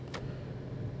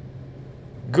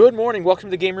Good morning. Welcome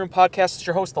to the Game Room Podcast. It's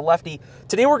your host, the Lefty.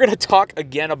 Today we're going to talk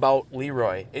again about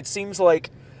Leroy. It seems like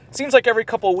every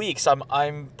couple of weeks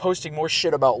I'm posting more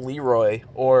shit about Leroy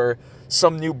or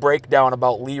some new breakdown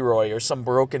about Leroy or some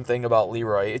broken thing about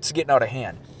Leroy. It's getting out of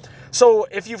hand. So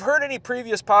if you've heard any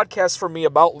previous podcasts from me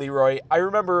about Leroy, I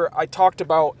remember I talked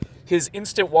about his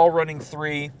instant wall running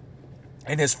 3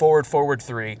 and his forward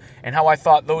 3 and how I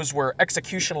thought those were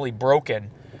executionally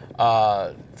broken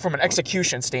from an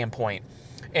execution standpoint.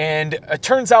 And it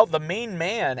turns out the main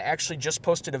man actually just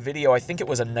posted a video, I think it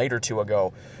was a night or two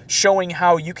ago, showing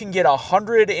how you can get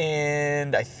 100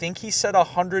 and I think he said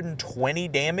 120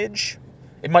 damage.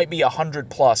 It might be 100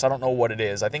 plus. I don't know what it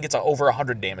is. I think it's over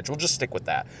 100 damage. We'll just stick with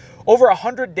that. Over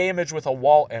 100 damage with a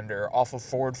wall ender off of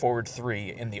forward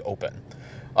 3 in the open.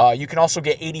 You can also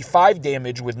get 85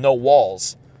 damage with no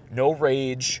walls, no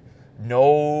rage,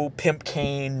 no pimp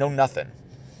cane, no nothing.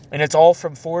 And it's all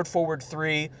from forward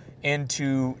 3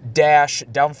 into dash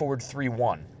down forward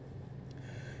 3-1.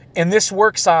 And this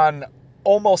works on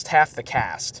almost half the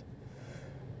cast.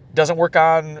 Doesn't work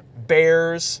on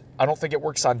bears. I don't think it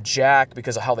works on jack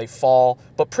because of how they fall.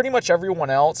 But pretty much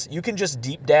everyone else, you can just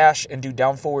deep dash and do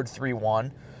down forward 3-1.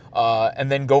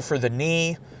 And then go for the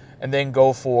knee. And then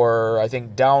go for, I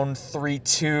think, down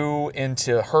 3-2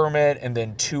 into hermit. And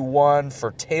then 2-1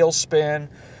 for tailspin.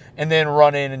 And then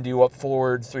run in and do up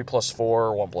forward 3+4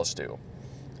 or 1+2.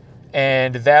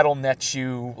 And that'll net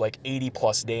you like 80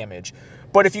 plus damage.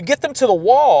 But if you get them to the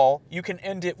wall, you can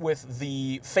end it with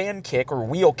the fan kick or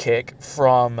wheel kick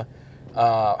from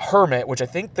Hermit, which I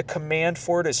think the command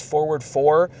for it is forward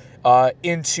 4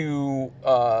 into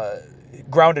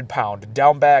grounded pound.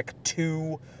 Down back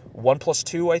 2,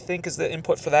 1+2, I think is the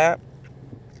input for that.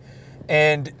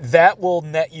 And that will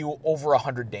net you over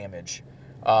 100 damage.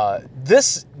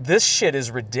 This shit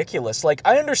is ridiculous. Like,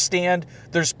 I understand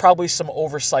there's probably some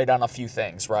oversight on a few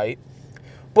things, right?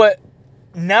 But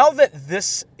now that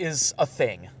this is a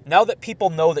thing, now that people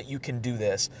know that you can do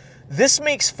this, this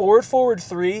makes forward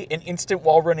 3 and instant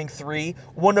wall running 3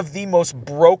 one of the most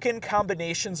broken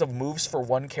combinations of moves for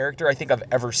one character I think I've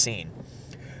ever seen.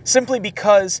 Simply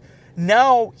because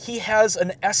now he has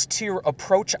an S-tier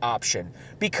approach option.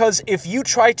 Because if you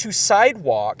try to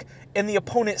sidewalk and the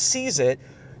opponent sees it,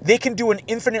 they can do an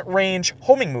infinite range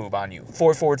homing move on you,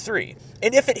 forward 3.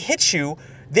 And if it hits you,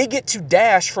 they get to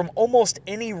dash from almost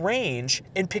any range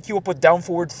and pick you up with down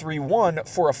forward 3-1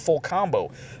 for a full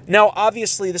combo. Now,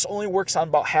 obviously, this only works on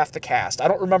about half the cast. I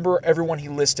don't remember everyone he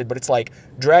listed, but it's like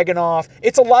Dragunov.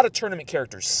 It's a lot of tournament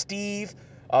characters. Steve.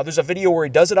 There's a video where he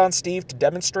does it on Steve to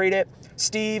demonstrate it.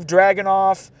 Steve,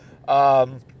 Dragunov,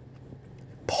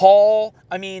 Paul.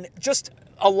 I mean, just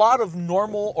a lot of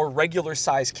normal or regular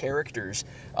size characters.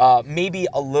 Maybe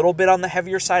a little bit on the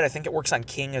heavier side. I think it works on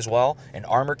King as well, and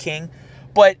Armor King.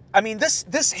 But, I mean,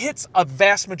 this hits a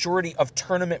vast majority of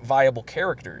tournament viable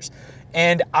characters.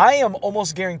 And I am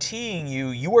almost guaranteeing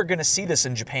you are going to see this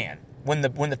in Japan. When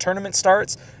the tournament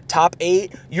starts, top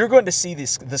 8, you're going to see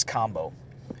this combo.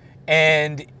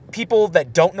 And people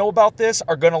that don't know about this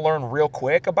are going to learn real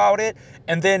quick about it,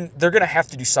 and then they're going to have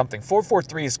to do something.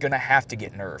 443 is going to have to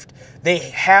get nerfed. They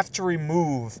have to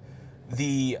remove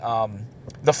the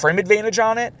frame advantage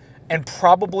on it, and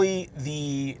probably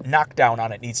the knockdown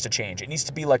on it needs to change. It needs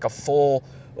to be like a full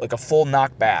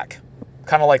knockback,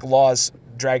 kind of like Law's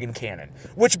Dragon Cannon.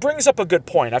 Which brings up a good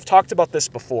point. I've talked about this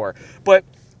before, but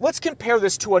let's compare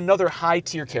this to another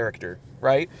high-tier character,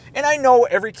 right? And I know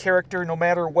every character, no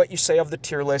matter what you say of the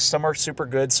tier list, some are super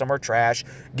good, some are trash.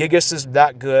 Gigas is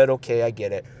not good, okay, I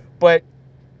get it. But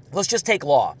let's just take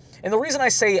Law. And the reason I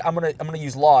say I'm gonna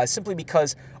use Law is simply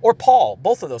because, or Paul,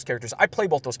 both of those characters, I play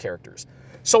both those characters.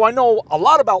 So I know a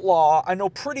lot about Law, I know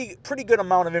pretty good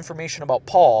amount of information about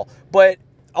Paul, but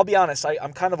I'll be honest,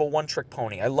 I'm kind of a one-trick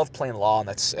pony. I love playing Law, and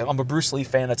I'm a Bruce Lee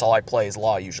fan, that's all I play is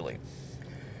Law usually.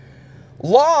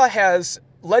 Law has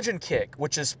Legend Kick,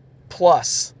 which is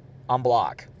plus on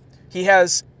block. He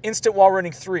has Instant Wall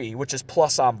Running 3, which is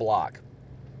plus on block.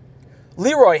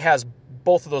 Leroy has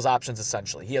both of those options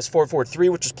essentially. He has forward 3,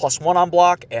 which is +1 on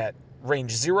block at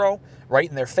range 0, right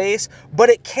in their face, but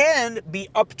it can be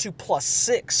up to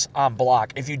 +6 on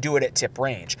block if you do it at tip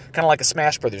range. Kind of like a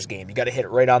Smash Brothers game. You got to hit it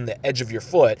right on the edge of your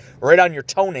foot, right on your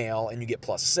toenail, and you get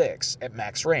 +6 at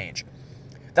max range.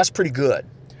 That's pretty good.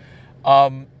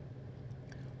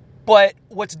 But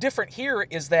what's different here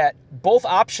is that both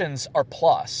options are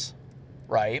plus,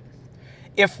 right?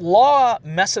 If Law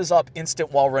messes up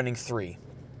Instant Wall Running 3,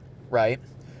 right,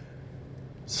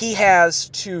 he has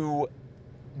to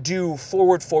do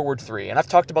forward 3. And I've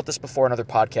talked about this before in other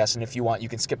podcasts, and if you want, you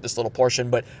can skip this little portion,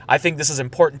 but I think this is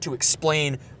important to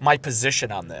explain my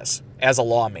position on this as a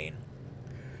Law main.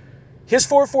 His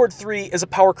forward forward 3 is a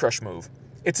power crush move.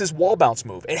 It's his wall bounce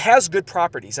move. It has good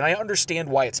properties, and I understand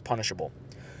why it's punishable.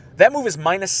 That move is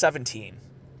minus 17.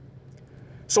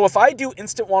 So if I do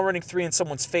instant wall running 3 in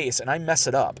someone's face and I mess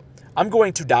it up, I'm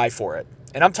going to die for it.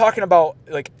 And I'm talking about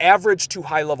like average to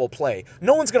high level play.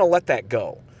 No one's going to let that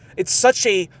go. It's such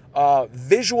a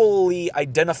visually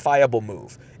identifiable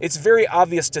move. It's very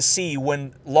obvious to see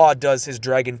when Law does his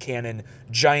Dragon Cannon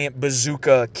giant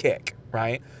bazooka kick,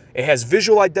 right? It has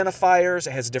visual identifiers.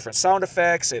 It has different sound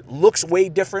effects. It looks way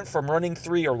different from running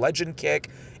 3 or legend kick.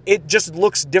 It just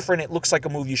looks different. It looks like a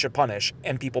move you should punish,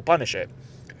 and people punish it.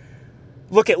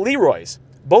 Look at Leroy's.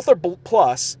 Both are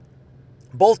plus.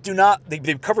 Both do not, they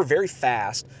recover very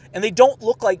fast, and they don't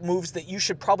look like moves that you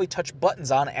should probably touch buttons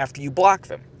on after you block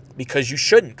them, because you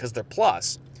shouldn't, because they're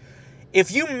plus. If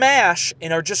you mash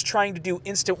and are just trying to do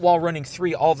instant wall running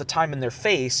 3 all the time in their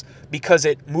face because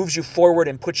it moves you forward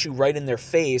and puts you right in their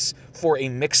face for a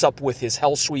mix-up with his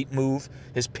Hell Sweep move,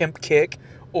 his Pimp Kick,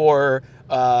 or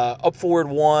up forward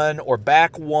 1 or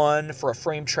back 1 for a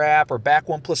frame trap, or back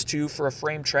 1+2 for a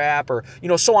frame trap, or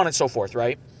so on and so forth,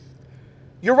 right?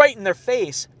 You're right in their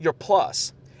face, you're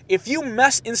plus. If you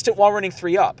mess instant wall running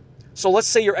 3 up, so let's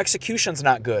say your execution's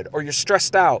not good, or you're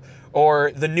stressed out,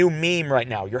 or the new meme right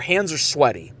now, your hands are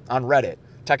sweaty on Reddit,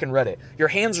 Tekken Reddit. Your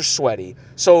hands are sweaty,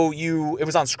 so it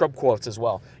was on Scrub Quotes as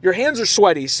well. Your hands are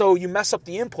sweaty, so you mess up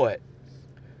the input.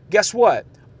 Guess what?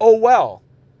 Oh well,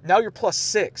 now you're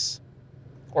 +6,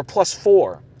 or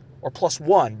 +4, or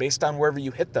 +1, based on wherever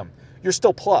you hit them. You're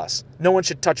still plus. No one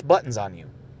should touch buttons on you.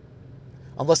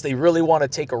 Unless they really want to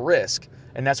take a risk,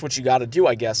 and that's what you got to do,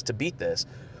 I guess, to beat this.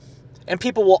 And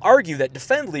people will argue that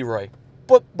defend Leroy,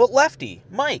 but Lefty,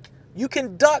 Mike, you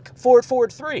can duck forward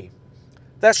forward 3.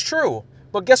 That's true,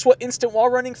 but guess what instant wall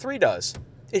running 3 does?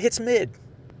 It hits mid.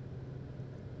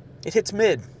 It hits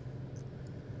mid.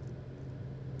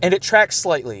 And it tracks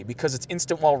slightly because it's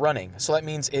instant wall running, so that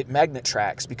means it magnet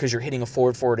tracks because you're hitting a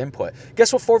forward forward input.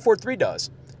 Guess what forward forward 3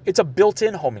 does? It's a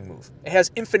built-in homing move. It has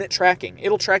infinite tracking.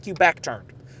 It'll track you back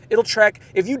turned. It'll track,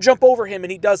 if you jump over him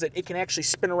and he does it, it can actually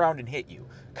spin around and hit you.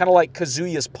 Kind of like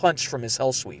Kazuya's punch from his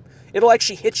Hell Sweep. It'll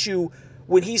actually hit you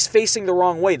when he's facing the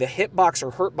wrong way. The hitbox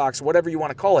or hurtbox, whatever you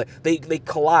want to call it, they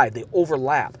collide, they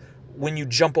overlap when you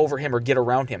jump over him or get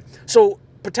around him. So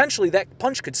potentially that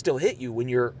punch could still hit you when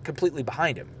you're completely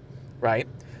behind him, right?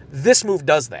 This move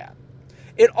does that.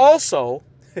 It also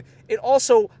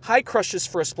high crushes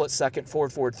for a split second,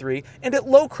 forward forward 3, and it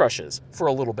low crushes for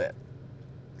a little bit.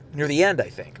 Near the end, I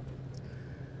think.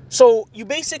 So you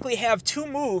basically have 2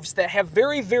 moves that have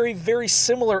very, very, very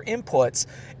similar inputs,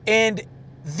 and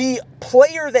the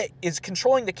player that is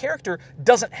controlling the character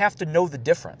doesn't have to know the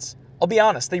difference. I'll be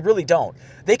honest, they really don't.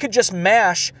 They could just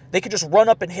mash, they could just run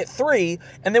up and hit 3,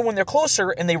 and then when they're closer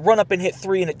and they run up and hit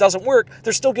 3 and it doesn't work,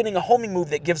 they're still getting a homing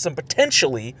move that gives them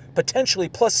potentially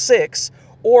 +6,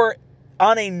 or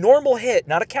on a normal hit,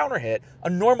 not a counter hit, a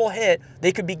normal hit,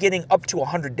 they could be getting up to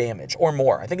 100 damage or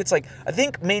more. I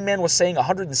think Main Man was saying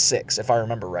 106, if I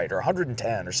remember right, or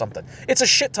 110 or something. It's a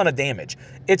shit ton of damage.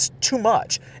 It's too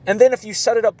much. And then if you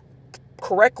set it up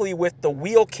correctly with the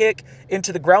wheel kick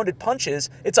into the grounded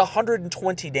punches, it's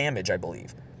 120 damage, I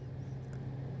believe.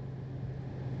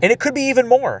 And it could be even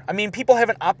more. I mean, people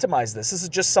haven't optimized this. This is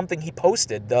just something he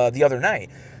posted the other night.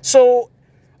 So,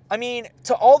 I mean,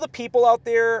 to all the people out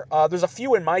there, there's a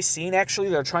few in my scene, actually,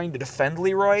 that are trying to defend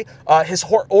Leroy. His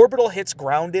orbital hits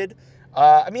grounded.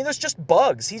 I mean, there's just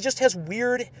bugs. He just has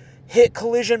weird hit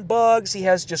collision bugs. He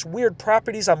has just weird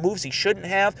properties on moves he shouldn't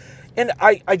have. And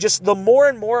I just, the more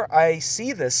and more I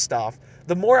see this stuff,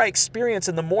 the more I experience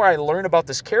and the more I learn about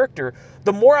this character,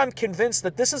 the more I'm convinced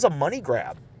that this is a money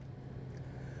grab.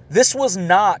 This was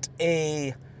not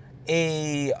a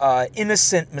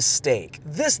innocent mistake.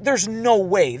 There's no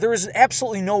way. There is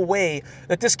absolutely no way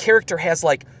that this character has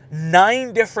like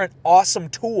 9 different awesome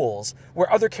tools where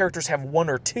other characters have 1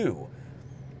 or 2.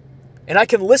 And I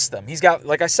can list them. He's got,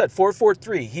 like I said, forward forward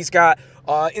 3. He's got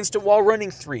instant wall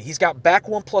running 3. He's got back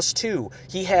 1+2.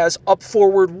 He has up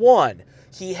forward 1.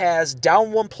 He has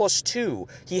down 1+2.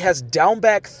 He has down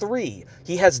back 3.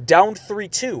 He has down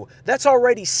 3-2. That's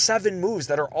already 7 moves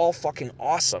that are all fucking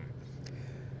awesome.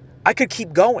 I could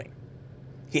keep going.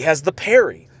 He has the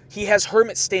parry. He has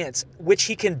Hermit Stance, which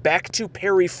he can back to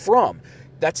parry from.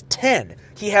 That's 10.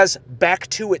 He has back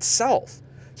to itself.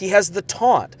 He has the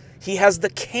taunt. He has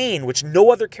the cane, which no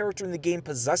other character in the game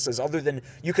possesses other than,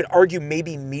 you could argue,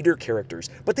 maybe meter characters.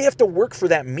 But they have to work for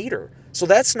that meter, so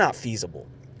that's not feasible.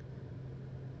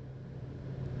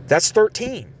 That's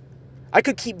 13. I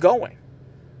could keep going.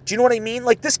 Do you know what I mean?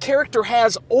 Like, this character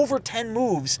has over 10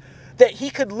 moves that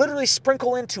he could literally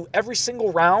sprinkle into every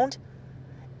single round,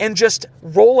 and just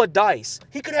roll a dice.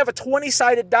 He could have a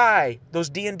 20-sided die. Those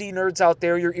D&D nerds out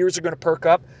there, your ears are going to perk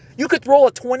up. You could roll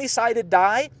a 20-sided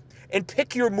die and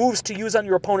pick your moves to use on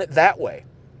your opponent that way.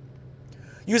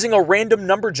 Using a random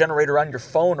number generator on your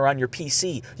phone or on your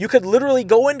PC. You could literally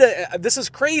go into, this is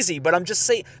crazy, but I'm just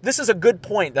saying, this is a good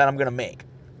point that I'm going to make.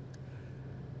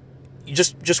 You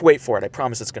just wait for it. I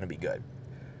promise it's going to be good.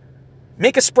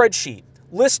 Make a spreadsheet.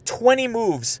 List 20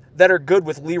 moves that are good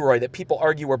with Leroy that people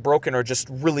argue are broken or just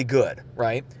really good,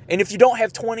 right? And if you don't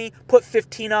have 20, put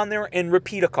 15 on there and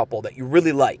repeat a couple that you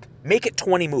really like. Make it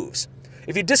 20 moves.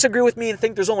 If you disagree with me and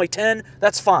think there's only 10,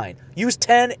 that's fine. Use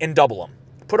 10 and double them.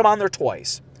 Put them on there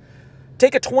twice.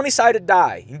 Take a 20-sided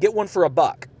die. You can get one for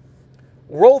 $1.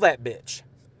 Roll that bitch.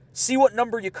 See what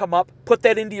number you come up. Put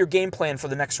that into your game plan for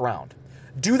the next round.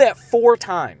 Do that 4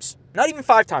 times. Not even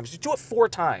 5 times. Just do it 4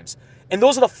 times. And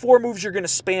those are the 4 moves you're going to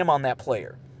spam on that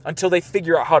player until they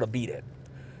figure out how to beat it.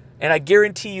 And I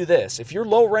guarantee you this. If you're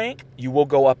low rank, you will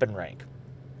go up in rank.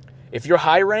 If you're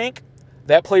high rank,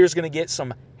 that player's going to get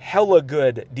some hella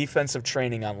good defensive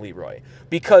training on Leroy.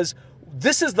 Because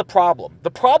this is the problem.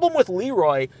 The problem with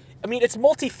Leroy, I mean, it's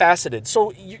multifaceted.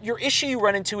 So your issue you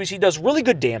run into is he does really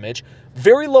good damage,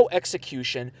 very low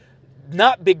execution,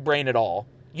 not big brain at all.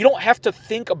 You don't have to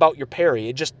think about your parry.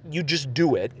 You just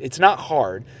do it. It's not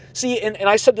hard. See, and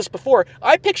I said this before,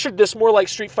 I pictured this more like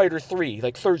Street Fighter 3,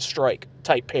 like third strike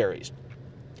type parries.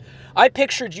 I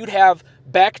pictured you'd have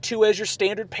back 2 as your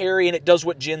standard parry and it does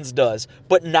what Jin's does,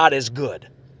 but not as good.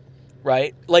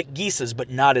 Right? Like Geese's, but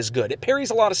not as good. It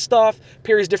parries a lot of stuff,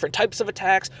 parries different types of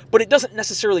attacks, but it doesn't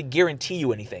necessarily guarantee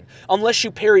you anything, unless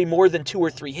you parry more than 2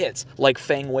 or 3 hits, like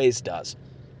Fang Wei's does.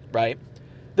 Right?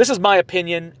 This is my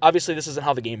opinion. Obviously, this isn't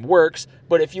how the game works,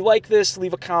 but if you like this,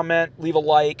 leave a comment, leave a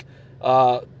like,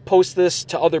 post this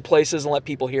to other places and let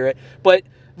people hear it. But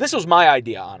this was my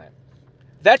idea on it.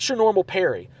 That's your normal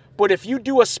parry. But if you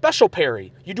do a special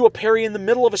parry, you do a parry in the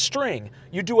middle of a string,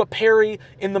 you do a parry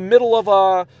in the middle of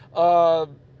a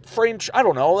frame, I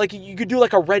don't know, like you could do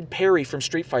like a red parry from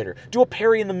Street Fighter. Do a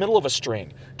parry in the middle of a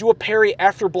string. Do a parry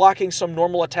after blocking some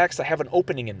normal attacks that have an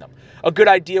opening in them. A good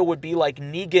idea would be like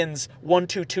Negan's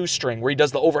 1-2-2 string where he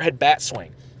does the overhead bat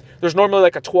swing. There's normally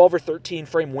like a 12 or 13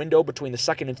 frame window between the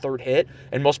second and third hit,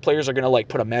 and most players are going to like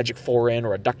put a magic 4 in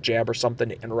or a duck jab or something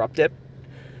to interrupt it.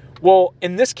 Well,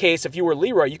 in this case, if you were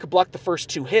Leroy, you could block the first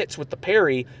 2 hits with the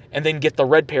parry and then get the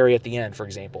red parry at the end, for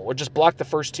example. Or just block the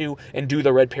first 2 and do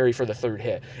the red parry for the third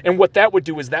hit. And what that would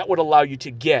do is that would allow you to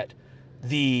get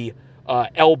the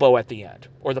elbow at the end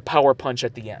or the power punch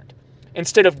at the end,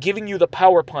 instead of giving you the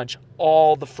power punch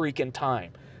all the freaking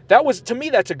time. To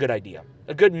me, that's a good idea.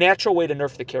 A good natural way to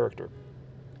nerf the character.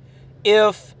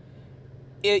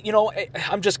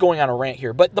 I'm just going on a rant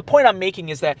here, but the point I'm making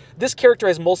is that this character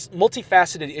has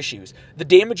multifaceted issues. The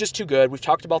damage is too good. We've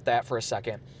talked about that for a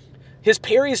second. His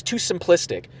parry is too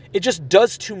simplistic. It just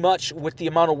does too much with the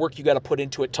amount of work you got to put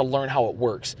into it to learn how it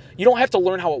works. You don't have to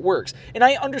learn how it works. And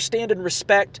I understand and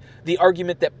respect the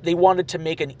argument that they wanted to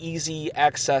make an easy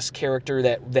access character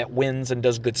that wins and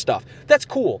does good stuff. That's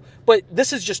cool, but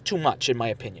this is just too much in my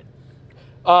opinion.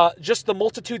 Just the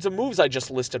multitudes of moves I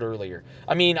just listed earlier.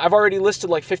 I mean, I've already listed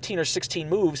like 15 or 16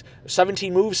 moves,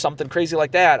 17 moves, something crazy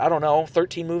like that. I don't know,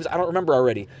 13 moves, I don't remember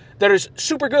already. That is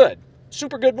super good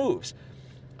moves.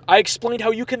 I explained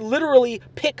how you can literally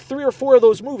pick 3 or 4 of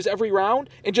those moves every round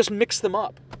and just mix them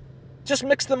up. Just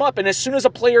mix them up, and as soon as a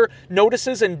player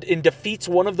notices and defeats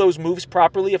one of those moves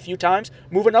properly a few times,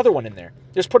 move another one in there.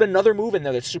 Just put another move in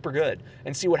there that's super good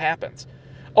and see what happens.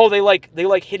 Oh, they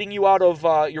like hitting you out of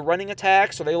your running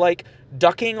attacks, or they like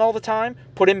ducking all the time?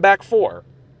 Put in back 4,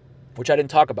 which I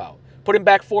didn't talk about. Put in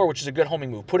back 4, which is a good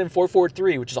homing move. Put in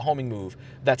 4-4-3, which is a homing move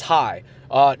that's high.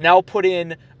 Now put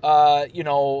in,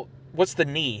 what's the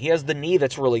knee? He has the knee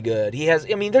that's really good.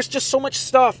 There's just so much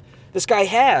stuff this guy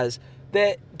has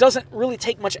that doesn't really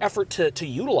take much effort to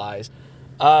utilize.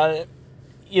 And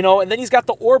then he's got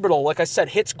the orbital, like I said,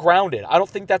 hits grounded. I don't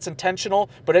think that's intentional,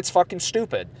 but it's fucking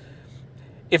stupid.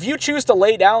 If you choose to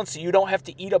lay down so you don't have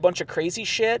to eat a bunch of crazy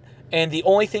shit, and the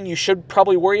only thing you should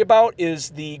probably worry about is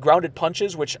the grounded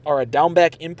punches, which are a down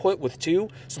back input with 2,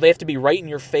 so they have to be right in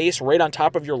your face, right on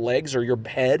top of your legs or your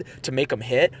head to make them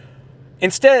hit.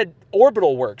 Instead,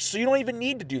 orbital works, so you don't even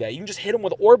need to do that. You can just hit them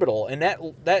with orbital, and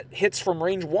that hits from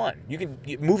range 1.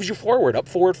 It moves you forward, up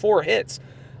forward 4 hits.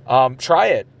 Try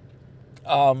it.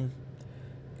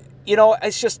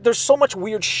 It's just, there's so much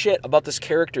weird shit about this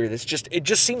character. It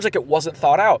just seems like it wasn't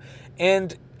thought out.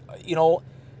 And,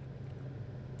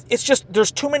 it's just,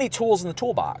 there's too many tools in the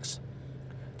toolbox.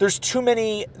 there's too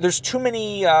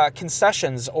many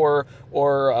concessions or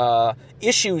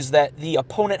issues that the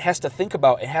opponent has to think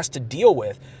about and has to deal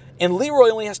with. And Leroy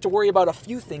only has to worry about a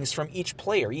few things from each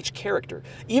player, each character.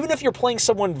 Even if you're playing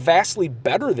someone vastly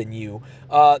better than you,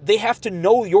 they have to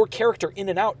know your character in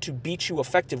and out to beat you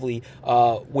effectively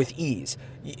with ease.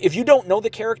 If you don't know the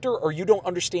character or you don't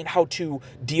understand how to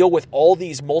deal with all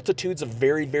these multitudes of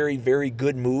very, very, very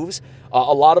good moves,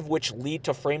 a lot of which lead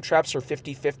to frame traps or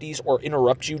 50-50s or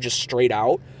interrupt you just straight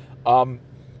out,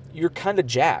 you're kind of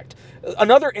jacked.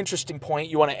 Another interesting point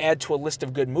you want to add to a list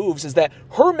of good moves is that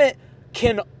Hermit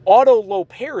can auto low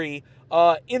parry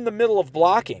in the middle of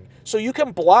blocking. So you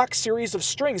can block series of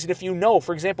strings, and if you know,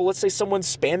 for example, let's say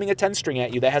someone's spamming a 10 string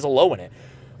at you that has a low in it.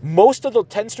 Most of the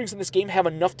 10 strings in this game have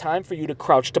enough time for you to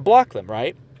crouch to block them,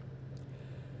 right?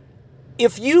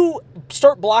 If you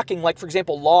start blocking, like for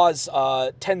example, Law's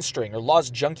 10 string or Law's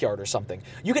junkyard or something,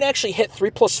 you can actually hit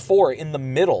 3+4 in the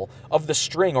middle of the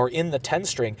string or in the 10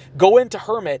 string, go into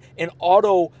Hermit and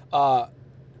auto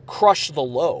crush the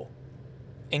low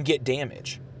and get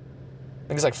damage. I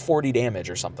think it's like 40 damage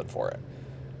or something for it.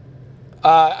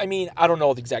 I mean, I don't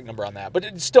know the exact number on that,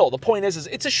 but still, the point is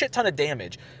it's a shit ton of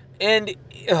damage. And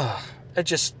it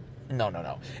just,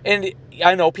 no. And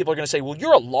I know people are going to say, well,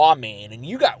 you're a Law main, and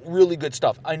you got really good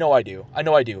stuff. I know I do.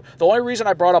 The only reason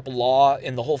I brought up Law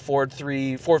in the whole forward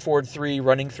 3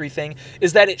 running 3 thing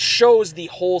is that it shows the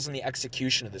holes in the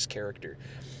execution of this character.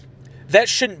 That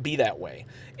shouldn't be that way.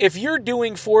 If you're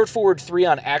doing forward 3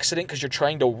 on accident because you're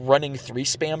trying to running 3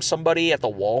 spam somebody at the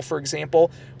wall, for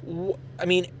example, I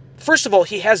mean, first of all,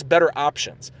 he has better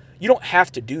options. You don't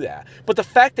have to do that. But the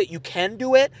fact that you can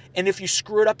do it, and if you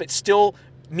screw it up, it still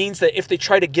means that if they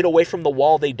try to get away from the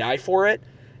wall, they die for it,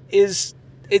 it's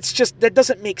just, that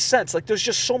doesn't make sense. Like, there's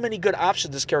just so many good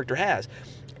options this character has.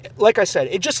 Like I said,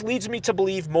 it just leads me to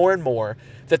believe more and more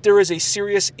that there is a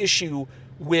serious issue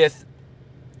with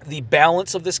the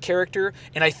balance of this character,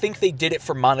 and I think they did it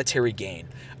for monetary gain.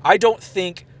 I don't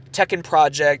think Tekken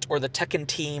Project or the Tekken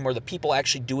team or the people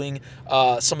actually doing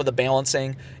some of the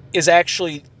balancing is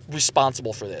actually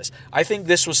responsible for this. I think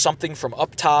this was something from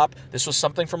up top. This was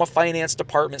something from a finance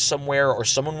department somewhere or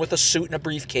someone with a suit and a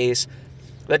briefcase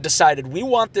that decided we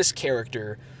want this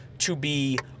character to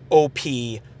be OP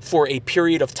for a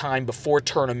period of time before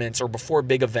tournaments or before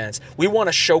big events. We want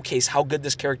to showcase how good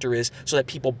this character is so that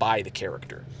people buy the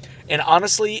character. And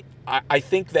honestly, I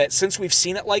think that since we've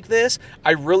seen it like this,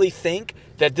 I really think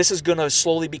that this is going to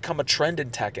slowly become a trend in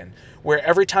Tekken, where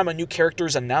every time a new character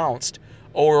is announced,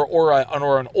 or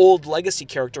an old legacy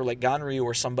character like Ganryu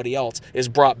or somebody else is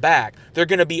brought back, they're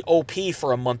going to be OP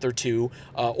for a month or two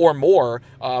or more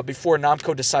before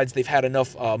Namco decides they've had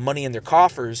enough money in their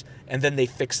coffers, and then they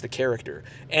fix the character.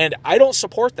 And I don't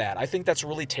support that. I think that's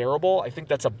really terrible. I think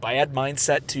that's a bad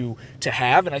mindset to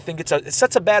have, and I think it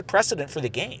sets a bad precedent for the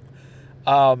game.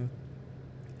 And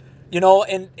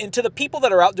to the people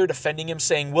that are out there defending him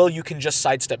saying, well, you can just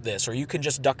sidestep this, or you can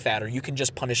just duck that, or you can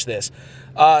just punish this.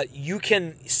 You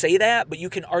can say that, but you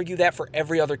can argue that for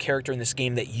every other character in this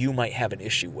game that you might have an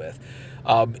issue with.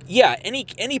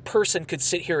 Any person could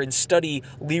sit here and study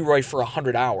Leroy for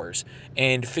 100 hours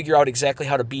and figure out exactly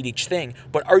how to beat each thing,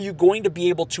 but are you going to be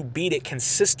able to beat it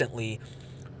consistently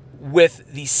with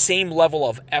the same level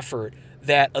of effort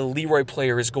that a Leroy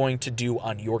player is going to do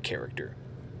on your character?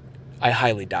 I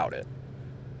highly doubt it.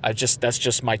 That's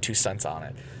just my 2 cents on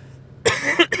it.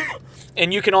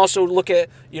 And you can also look at,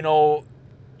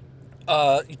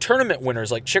 tournament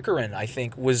winners like Chikarin, I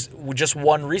think, was just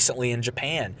won recently in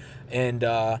Japan, and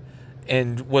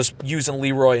was using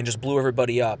Leroy and just blew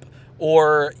everybody up.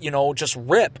 Or, just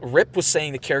Rip. Rip was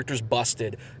saying the character's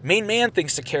busted. Main Man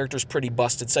thinks the character's pretty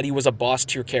busted, said he was a boss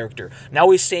tier character.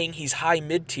 Now he's saying he's high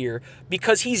mid tier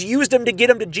because he's used him to get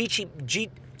him to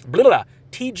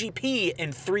TGP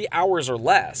in 3 hours or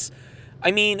less.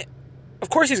 I mean, of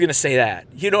course he's going to say that.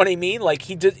 You know what I mean? Like,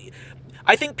 he did.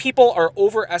 I think people are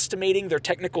overestimating their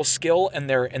technical skill and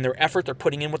their effort they're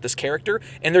putting in with this character,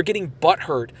 and they're getting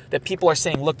butthurt that people are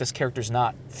saying, look, this character's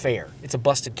not fair. It's a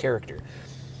busted character.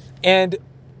 And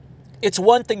it's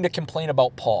one thing to complain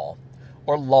about Paul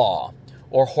or Law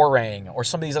or Horang or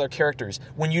some of these other characters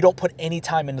when you don't put any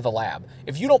time into the lab.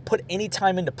 If you don't put any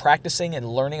time into practicing and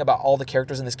learning about all the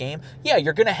characters in this game, yeah,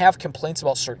 you're going to have complaints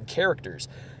about certain characters.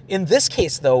 In this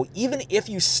case, though, even if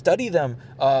you study them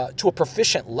to a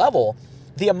proficient level,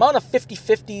 the amount of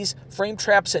 50-50s, frame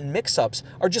traps, and mix-ups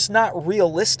are just not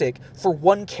realistic for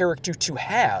one character to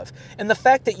have. And the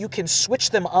fact that you can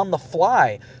switch them on the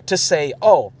fly to say,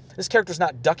 oh, this character's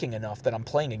not ducking enough that I'm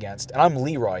playing against, and I'm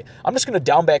Leroy, I'm just going to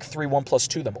down back 3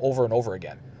 1+2 them over and over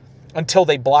again until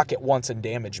they block it once and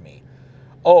damage me.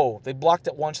 Oh, they blocked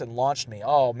it once and launched me.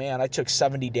 Oh man, I took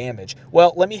 70 damage.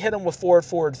 Well, let me hit them with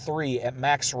forward 3 at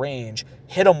max range,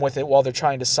 hit them with it while they're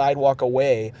trying to sidewalk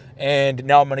away, and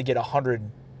now I'm going to get 100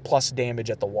 plus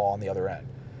damage at the wall on the other end.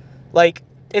 Like,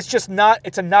 it's just not,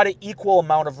 it's a not an equal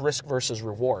amount of risk versus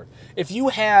reward. If you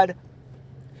had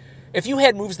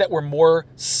moves that were more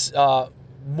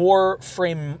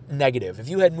frame negative, if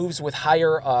you had moves with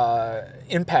higher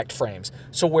impact frames,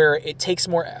 so where it takes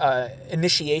more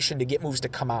initiation to get moves to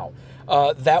come out,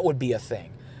 that would be a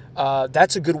thing.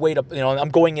 That's a good way to,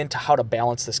 I'm going into how to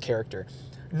balance this character.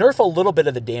 Nerf a little bit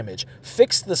of the damage.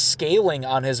 Fix the scaling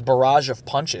on his barrage of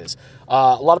punches.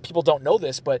 A lot of people don't know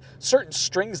this, but certain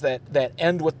strings that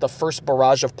end with the first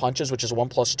barrage of punches, which is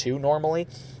 1+2 normally,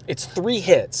 it's 3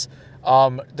 hits.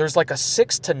 There's like a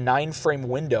 6 to 9 frame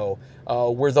window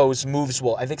where those moves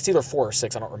will, I think it's either 4 or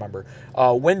 6, I don't remember,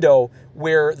 window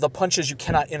where the punches you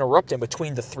cannot interrupt in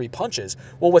between the 3 punches.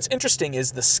 Well, what's interesting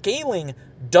is the scaling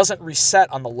doesn't reset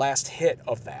on the last hit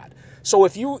of that. So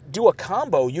if you do a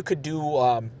combo, you could do,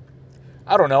 I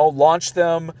don't know, launch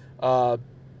them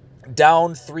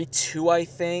down 3-2, I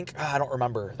think. I don't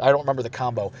remember. I don't remember the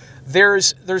combo.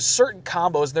 There's certain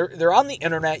combos. They're on the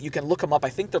internet. You can look them up. I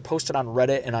think they're posted on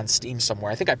Reddit and on Steam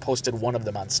somewhere. I think I posted one of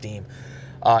them on Steam.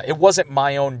 It wasn't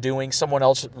my own doing. Someone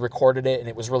else recorded it, and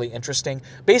it was really interesting.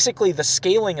 Basically, the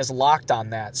scaling is locked on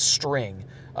that string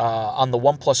on the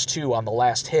 1+2 on the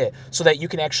last hit so that you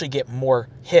can actually get more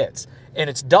hits. And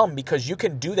it's dumb because you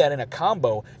can do that in a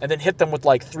combo and then hit them with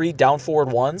like 3 down forward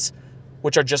 1s,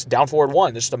 which are just down forward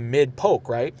 1, just a mid poke,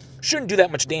 right? Shouldn't do that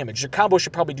much damage. Your combo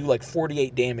should probably do like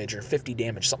 48 damage or 50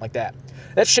 damage, something like that.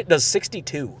 That shit does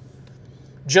 62.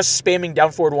 Just spamming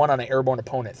down forward 1 on an airborne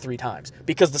opponent 3 times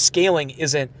because the scaling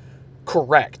isn't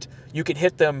correct. You can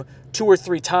hit them 2 or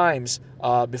 3 times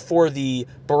before the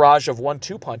barrage of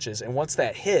 1-2 punches, and once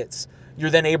that hits, you're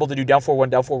then able to do down forward 1,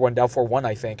 down forward 1, down forward 1,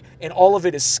 I think, and all of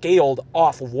it is scaled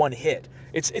off of 1 hit.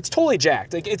 It's totally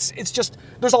jacked. Like it's just,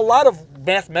 there's a lot of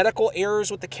mathematical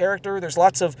errors with the character. There's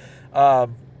lots of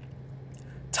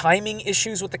timing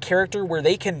issues with the character where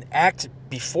they can act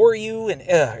before you, and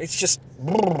it's just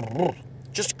a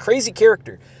crazy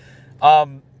character.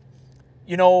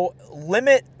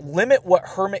 Limit what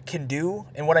Hermit can do,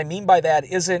 and what I mean by that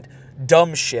isn't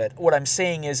dumb shit. What I'm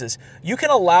saying is you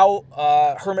can allow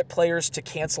Hermit players to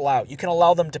cancel out. You can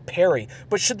allow them to parry,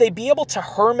 but should they be able to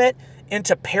Hermit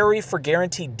into parry for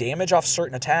guaranteed damage off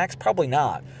certain attacks? Probably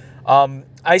not.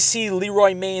 I see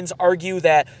Leroy mains argue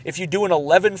that if you do an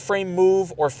 11 frame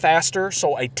move or faster,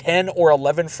 so a 10 or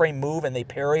 11 frame move and they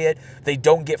parry it, they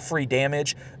don't get free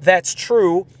damage. That's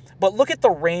true, but look at the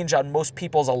range on most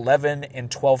people's 11 and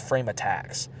 12 frame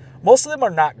attacks. Most of them are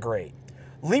not great.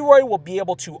 Leroy will be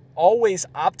able to always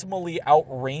optimally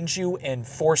outrange you and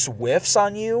force whiffs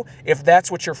on you if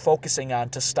that's what you're focusing on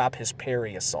to stop his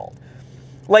parry assault.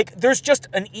 Like, there's just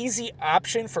an easy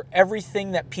option for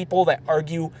everything that people that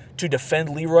argue to defend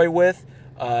Leroy with.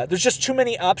 There's just too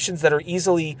many options that are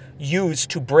easily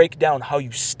used to break down how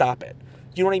you stop it.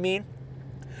 You know what I mean?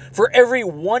 For every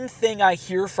one thing I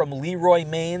hear from Leroy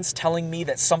mains telling me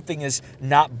that something is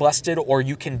not busted or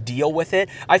you can deal with it,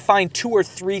 I find 2 or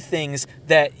 3 things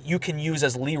that you can use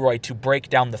as Leroy to break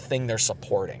down the thing they're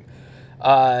supporting.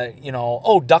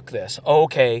 Duck this. Oh,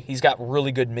 okay, he's got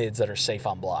really good mids that are safe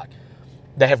on block,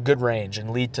 that have good range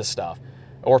and lead to stuff,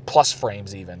 or plus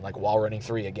frames even, like wall running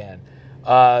 3 again.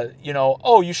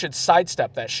 You should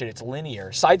sidestep that shit. It's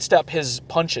linear. Sidestep his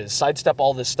punches. Sidestep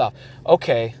all this stuff.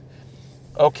 Okay.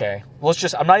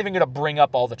 I'm not even going to bring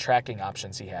up all the tracking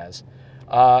options he has.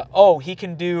 He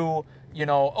can do, he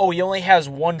only has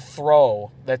 1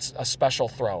 throw that's a special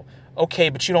throw. Okay,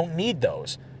 but you don't need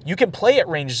those. You can play at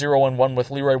range 0 and 1 with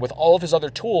Leroy with all of his other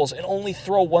tools and only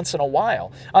throw once in a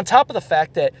while. On top of the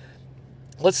fact that,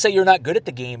 let's say you're not good at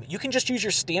the game, you can just use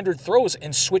your standard throws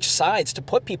and switch sides to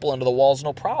put people into the walls,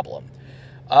 no problem.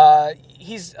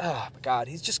 He's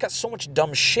just got so much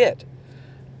dumb shit.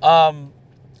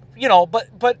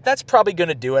 But that's probably going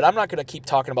to do it. I'm not going to keep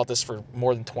talking about this for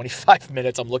more than 25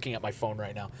 minutes. I'm looking at my phone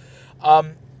right now.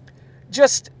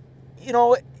 Just, you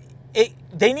know,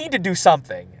 they need to do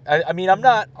something. I mean, I'm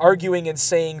not arguing and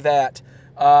saying that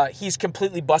he's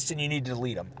completely busted and you need to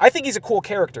delete him. I think he's a cool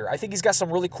character. I think he's got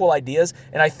some really cool ideas,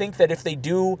 and I think that if they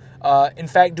do, in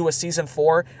fact, do a Season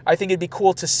 4, I think it'd be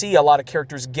cool to see a lot of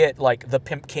characters get, like, the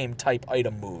Pimp Cane type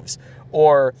item moves,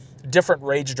 or different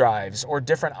rage drives, or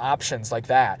different options like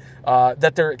that,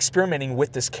 that they're experimenting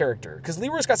with this character. Because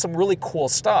Leroy's got some really cool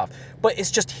stuff, but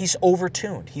it's just he's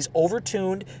overtuned. He's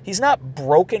overtuned. He's not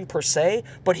broken per se,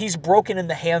 but he's broken in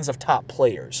the hands of top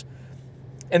players.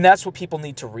 And that's what people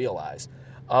need to realize.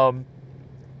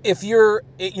 if you're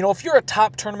a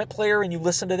top tournament player and you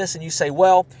listen to this and you say,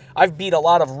 well, I've beat a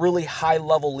lot of really high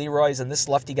level Leroys and this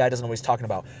lefty guy doesn't know what he's talking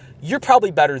about, you're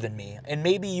probably better than me. And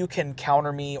maybe you can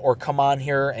counter me or come on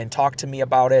here and talk to me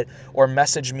about it or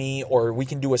message me, or we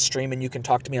can do a stream and you can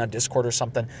talk to me on Discord or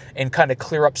something and kind of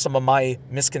clear up some of my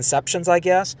misconceptions, I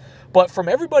guess. But from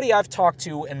everybody I've talked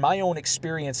to and my own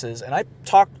experiences, and I've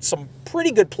talked to some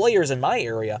pretty good players in my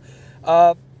area,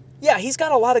 yeah, he's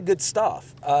got a lot of good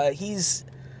stuff.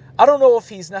 I don't know if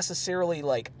he's necessarily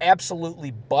like absolutely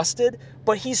busted,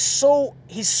 but he's so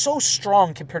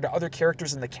strong compared to other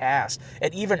characters in the cast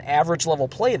at even average level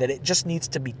play that it just needs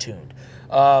to be tuned.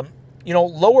 Um,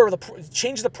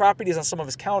 change the properties on some of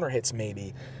his counter hits,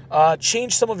 maybe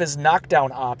change some of his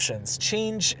knockdown options,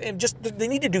 change and just they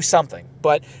need to do something.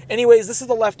 But anyways, this is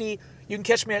the Lefty. You can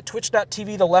catch me at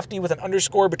twitch.tv, the Lefty with an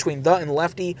underscore between the and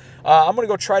Lefty. I'm going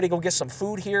to go try to go get some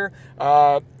food here.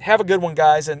 Have a good one,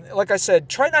 guys. And like I said,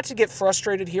 try not to get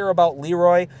frustrated here about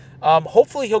Leroy.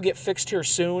 Hopefully he'll get fixed here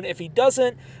soon. If he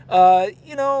doesn't,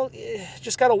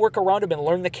 just got to work around him and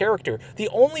learn the character. The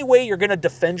only way you're going to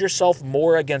defend yourself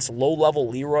more against low-level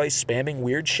Leroy spamming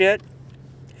weird shit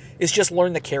is just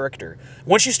learn the character.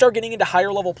 Once you start getting into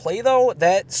higher level play, though,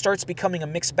 that starts becoming a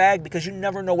mixed bag because you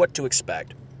never know what to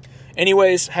expect.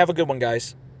 Anyways, have a good one,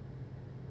 guys.